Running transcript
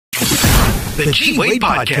The G-Wade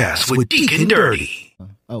Podcast with Deacon Dirty.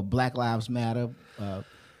 Black Lives Matter.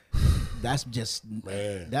 That's just,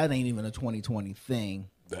 man. That ain't even a 2020 thing.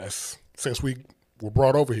 That's since we were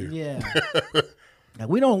brought over here. Yeah.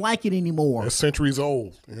 We don't like it anymore. That's centuries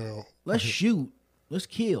old, you know. Let's shoot. Let's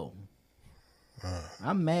kill.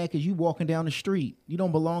 I'm mad because you walking down the street. You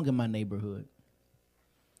don't belong in my neighborhood.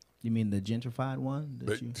 You mean the gentrified one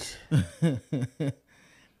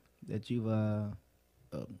that you've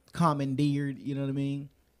commandeered? You know what I mean?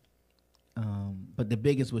 But the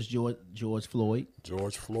biggest was George Floyd.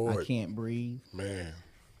 George Floyd. I can't breathe. Man.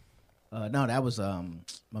 No, that was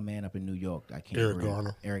my man up in New York. I can't Eric breathe.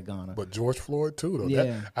 Garner. Eric Garner. But George Floyd too, though.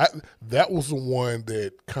 Yeah. That was the one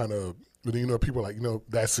that kind of, you know, people are like, you know,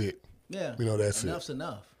 that's it. Yeah. You know, that's Enough's it.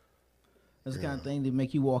 enough. That's the kind of thing that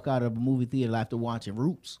make you walk out of a movie theater after watching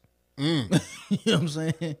Roots. Mm. You know what I'm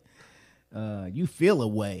saying? You feel a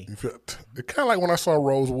way. It's kind of like when I saw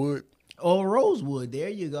Rosewood. Oh, Rosewood. There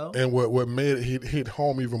you go. And what made it hit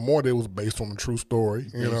home even more, that it was based on a true story.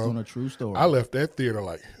 Based on a true story. I left that theater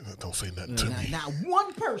like, don't say nothing to me. Not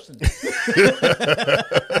one person.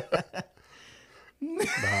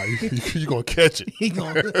 Nah, you gonna catch it. He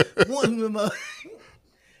gonna remember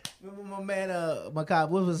my man, my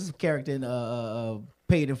cop. What was his character in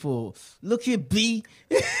Paid in Full? Look here, B.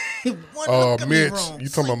 Mitch. You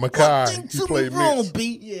talking about Makai? You played Mitch.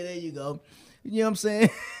 B. Yeah, there you go. You know what I'm saying?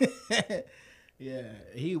 Yeah,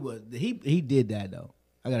 he did that though.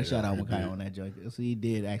 I gotta shout out Makai on that joke. So he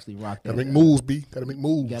did actually rock that. Gotta make moves, B. Gotta make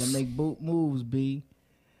moves. Gotta make moves, B.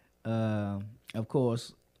 Of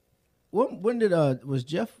course. When did was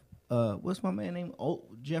Jeff? What's my man name? Oh,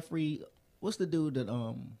 Jeffrey. What's the dude that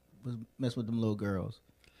was messing with them little girls?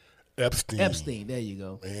 Epstein. There you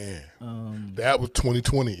go. Man, that was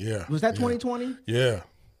 2020. Yeah. Was that 2020? Yeah.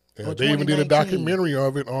 They even did a documentary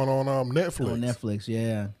of it on Netflix. On Netflix,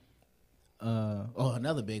 yeah.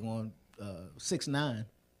 Another big one, 6ix9ine.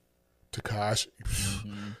 Tekashi,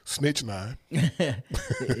 Snitch 9.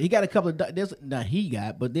 He got a couple of but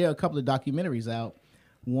there are a couple of documentaries out.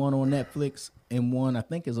 One on Netflix and one I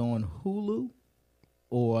think is on Hulu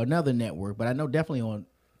or another network. But I know definitely on.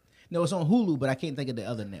 No, it's on Hulu, but I can't think of the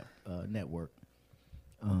other network.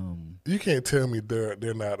 You can't tell me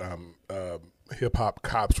they're not hip hop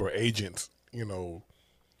cops or agents, you know,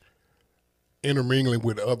 intermingling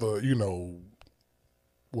with other, you know,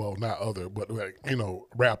 well, not other, but like, you know,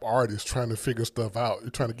 rap artists trying to figure stuff out.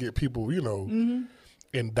 You're trying to get people, you know,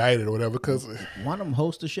 indicted or whatever. Because one of them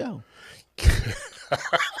hosts a show.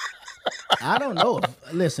 I don't know.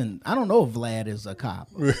 I don't know if Vlad is a cop.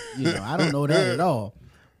 You know, I don't know that at all.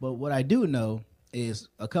 But what I do know is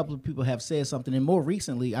a couple of people have said something, and more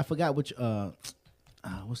recently, I forgot which.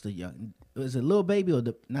 What's the young? Was it Lil Baby or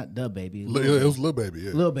not the Baby? It was Lil Baby.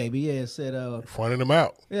 Yeah. Lil Baby. Yeah, said. Fronting him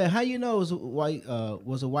out. Yeah, how you know it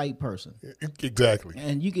was a white person? Exactly.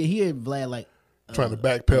 And you could hear Vlad like trying to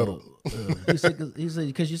backpedal. He said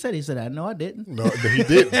because you said he said I know I didn't. No, he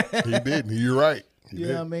didn't. He didn't. You're right. You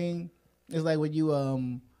know what I mean? It's like when you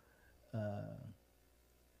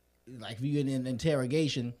like if you get in an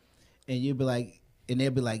interrogation and you'd be like, and they'll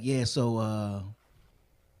be like, yeah, so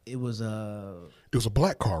it was a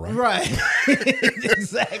black car, right? Right.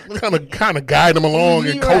 Exactly. Kind of guide them along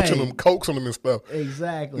and coaxing them and stuff.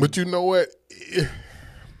 Exactly. But you know what?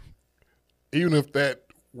 Even if that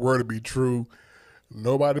were to be true,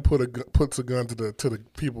 nobody puts a gun to the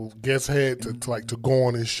people's guest head to go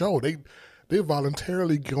on this show. They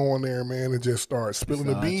voluntarily go on there, man, and just start spilling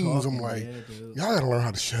the beans. I'm like, y'all gotta learn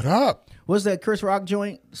how to shut up. What's that Chris Rock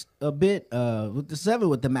joint a bit? With the 7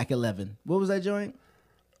 with the Mac 11. What was that joint?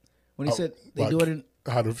 When he said they do it in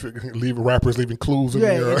how to leave rappers leaving clues in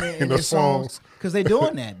their songs. Because they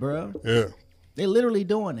doing that, bro. Yeah. They literally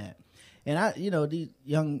doing that. And these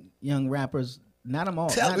young rappers, not them all.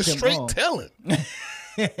 Tell the straight talent.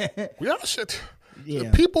 We all should.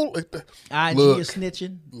 Yeah. People IG is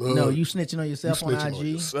snitching. No, you snitching on yourself on IG. On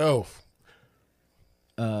yourself.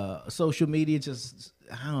 Social media just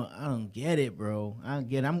I don't get it, bro. I don't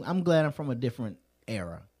get it. I'm glad I'm from a different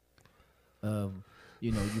era. Of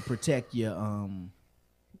you protect your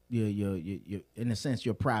in a sense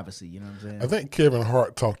your privacy. You know what I'm saying? I think Kevin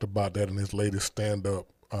Hart talked about that in his latest stand up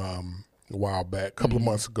a while back, a couple of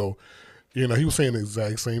months ago. You know, he was saying the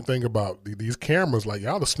exact same thing about these cameras. Like,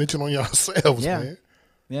 y'all are snitching on yourselves, man.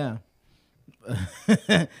 Yeah.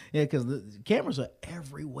 Yeah, because the cameras are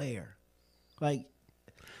everywhere. Like,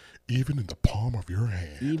 even in the palm of your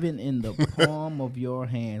hand. Even in the palm of your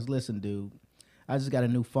hands. Listen, dude, I just got a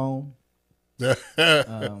new phone.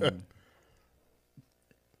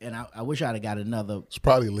 And I wish I'd have got another. It's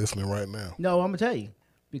probably listening right now. No, I'm going to tell you.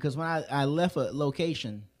 Because when I left a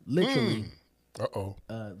location, literally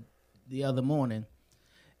the other morning,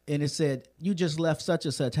 and it said, "You just left such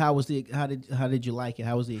and such. How did you like it?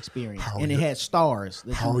 How was the experience?" And it had stars.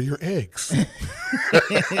 How are your eggs?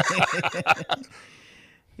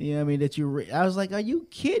 You know what I mean? I was like, "Are you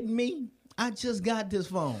kidding me? I just got this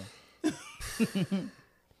phone."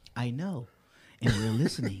 I know, and we're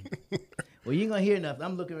listening. Well, you ain't gonna hear nothing.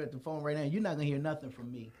 I'm looking at the phone right now. You're not gonna hear nothing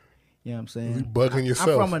from me. You know what I'm saying? You bugging yourself.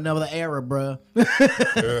 I'm from another era, bro.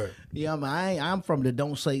 Yeah. Yeah, I'm from the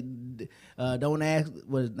don't ask,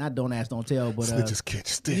 well, not don't ask, don't tell, but snitches catch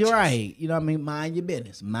stitches. You're right. You know what I mean? Mind your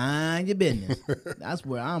business. Mind your business. That's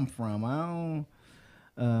where I'm from. I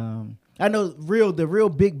know the real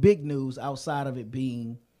big news outside of it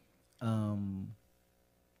being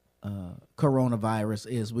coronavirus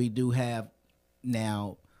is we do have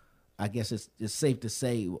now, I guess it's safe to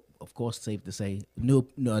say, of course, safe to say, a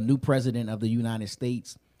new president of the United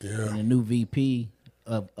States, and a new VP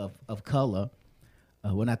of color.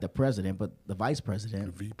 Well, not the president, but the vice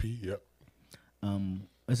president. The VP, yep.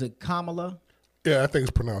 Is it Kamala? Yeah, I think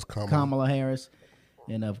it's pronounced Kamala. Kamala Harris,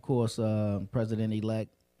 and of course,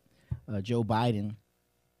 President-elect Joe Biden.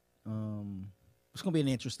 It's gonna be an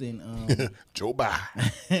interesting. Joe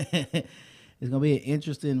Biden. It's gonna be an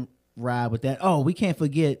interesting ride with that. Oh, we can't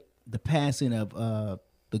forget the passing of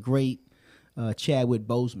the great Chadwick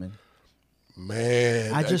Boseman.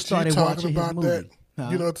 Man, I just started watching his movie. That. Huh?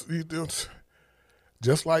 You know, it's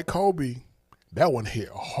just like Kobe, that one hit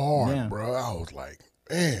hard, bro. I was like,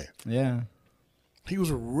 man. Yeah. He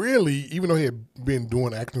was really, even though he had been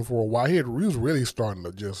doing acting for a while, he was really starting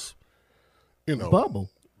to just, bubble.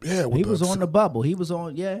 Yeah, he was on the bubble. He was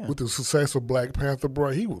on, with the success of Black Panther,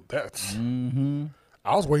 bro. He was Mm-hmm.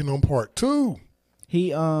 I was waiting on part 2. He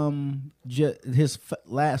his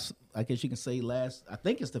last, I guess you can say last. I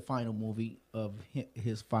think it's the final movie of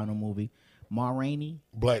his final movie, Ma Rainey.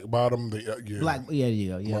 Black Bottom, Black, yeah.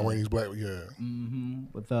 Ma Rainey's Black,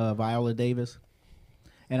 with Viola Davis,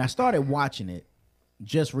 and I started watching it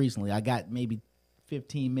just recently. I got maybe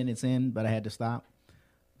 15 minutes in, but I had to stop.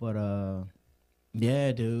 But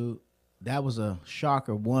yeah, dude, that was a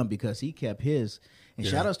shocker one because he kept his. And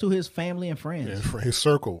shout outs to his family and friends. Yeah, his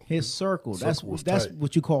circle. His circle. That's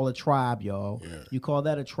what you call a tribe, y'all. Yeah. You call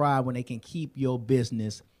that a tribe when they can keep your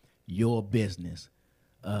business. Not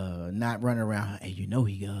running around, hey,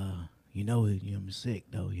 I'm sick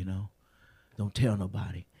though, Don't tell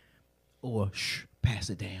nobody. Or pass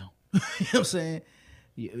it down. You know what I'm saying?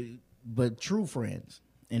 But true friends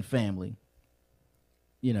and family,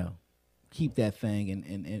 keep that thing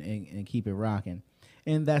and keep it rocking.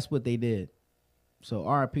 And that's what they did. So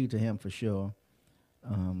RIP to him for sure.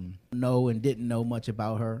 Know and didn't know much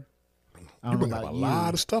about her. I don't know about a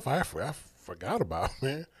lot of stuff I forgot about,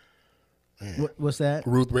 man. What's that?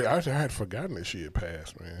 Ruth Ray. I had forgotten that she had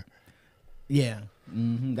passed, man. Yeah.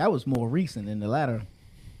 Mm-hmm. That was more recent in the latter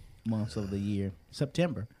months of the year.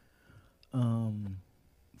 September.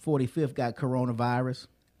 45th got coronavirus.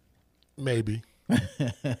 Maybe.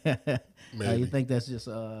 You think that's just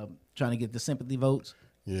trying to get the sympathy votes?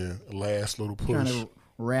 Yeah, last little push. Trying to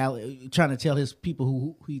rally, trying to tell his people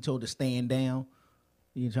who he told to stand down.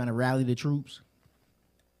 You're trying to rally the troops.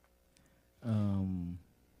 Trying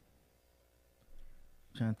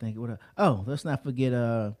to think what. Let's not forget.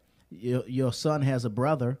 Your son has a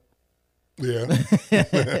brother. Yeah,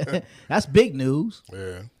 that's big news.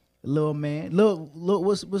 Yeah, little man. Little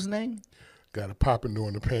what's his name? Got it popping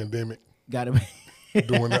during the pandemic. Got it.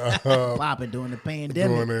 Doing the popping during the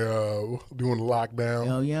pandemic, doing the lockdown.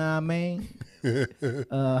 Oh yeah, man.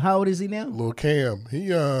 How old is he now? Little Cam.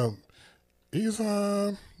 He's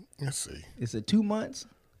let's see. Is it 2 months?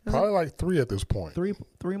 Probably like 3 at this point. 3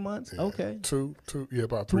 months. Yeah. Okay. Two. Yeah,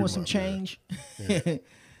 about 3 months. Some change. Yeah.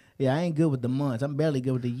 Yeah, I ain't good with the months. I'm barely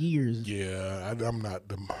good with the years. Yeah, I'm not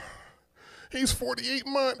the. He's 48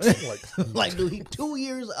 months. Like, dude, he's 2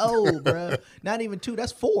 years old, bro. Not even 2.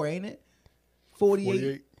 That's 4, ain't it?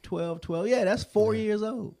 48, 12. Yeah, that's 4 years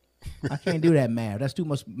old. I can't do that math. That's too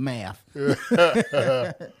much math.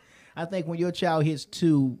 I think when your child hits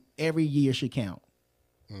 2, every year should count.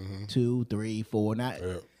 2, 3, 4.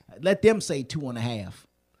 Let them say 2.5.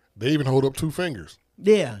 They even hold up 2 fingers.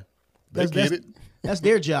 Yeah. They get it. That's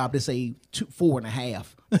their job to say 4.5. You know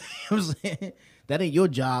what I'm saying? That ain't your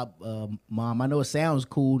job, Mom. I know it sounds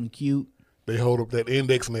cool and cute. They hold up that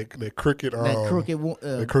index and that crooked, that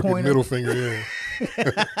crooked middle finger.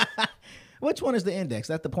 Yeah. Which one is the index?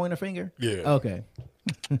 That the pointer finger? Yeah. Okay.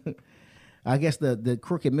 I guess the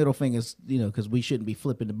crooked middle fingers, because we shouldn't be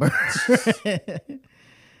flipping the birds.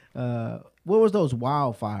 What was those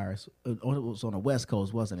wildfires? It was on the West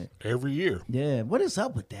Coast, wasn't it? Every year. Yeah. What is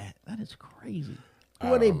up with that? That is crazy.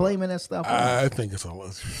 Who are they blaming that stuff on? I think it's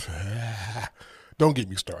a. Don't get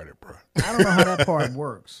me started, bro. I don't know how that part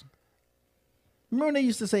works. Remember when they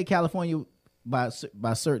used to say California by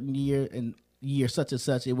certain year and year such and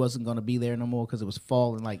such, it wasn't going to be there no more because it was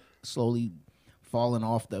slowly falling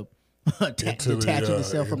off the detaching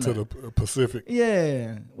itself from the Pacific.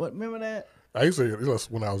 Yeah, remember that? I used to hear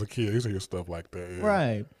when I was a kid. I used to hear stuff like that. Yeah.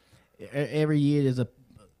 Right. Every year there's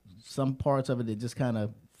some parts of it that just kind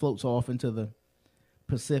of floats off into the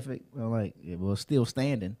Pacific. Well, still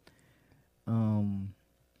standing. I'm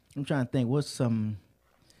trying to think what's some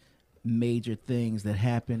major things that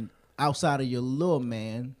happened outside of your little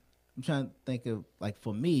man. I'm trying to think of, like,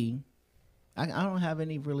 for me, I don't have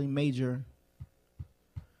any really major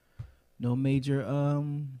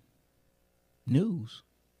news.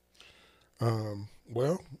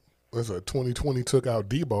 Well, there's 2020 took out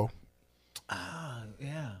Debo. Ah,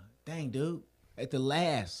 yeah. Dang, dude. At the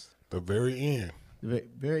very end. The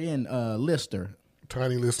very end, Lister.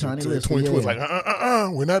 Tiny Lister. 2020 was like,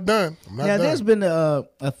 we're not done. I'm not done. There's been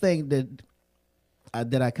a thing that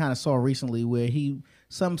I kind of saw recently where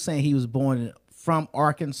some saying he was born from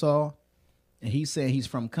Arkansas, and he's saying he's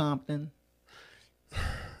from Compton.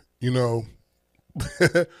 You know,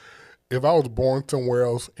 if I was born somewhere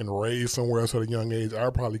else and raised somewhere else at a young age,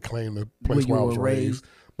 I'd probably claim the place where I was raised.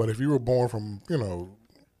 But if you were born from,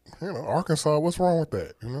 Arkansas, what's wrong with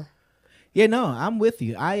that? Yeah, no, I'm with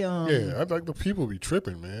you. I like the people be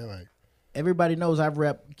tripping, man. Like, everybody knows I've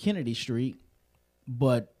repped Kennedy Street,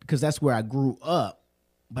 but because that's where I grew up.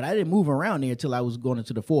 But I didn't move around there until I was going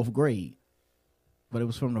into the 4th grade. But it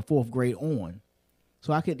was from the 4th grade on,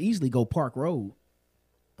 so I could easily go Park Road.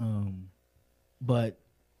 But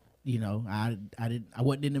I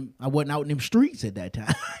wasn't out in them streets at that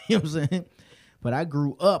time. You know what I'm saying? But I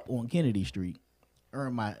grew up on Kennedy Street,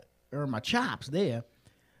 earned my chops there.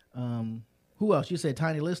 Who else? You said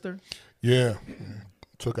Tiny Lister? Yeah.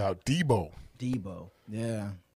 Took out Debo. Yeah.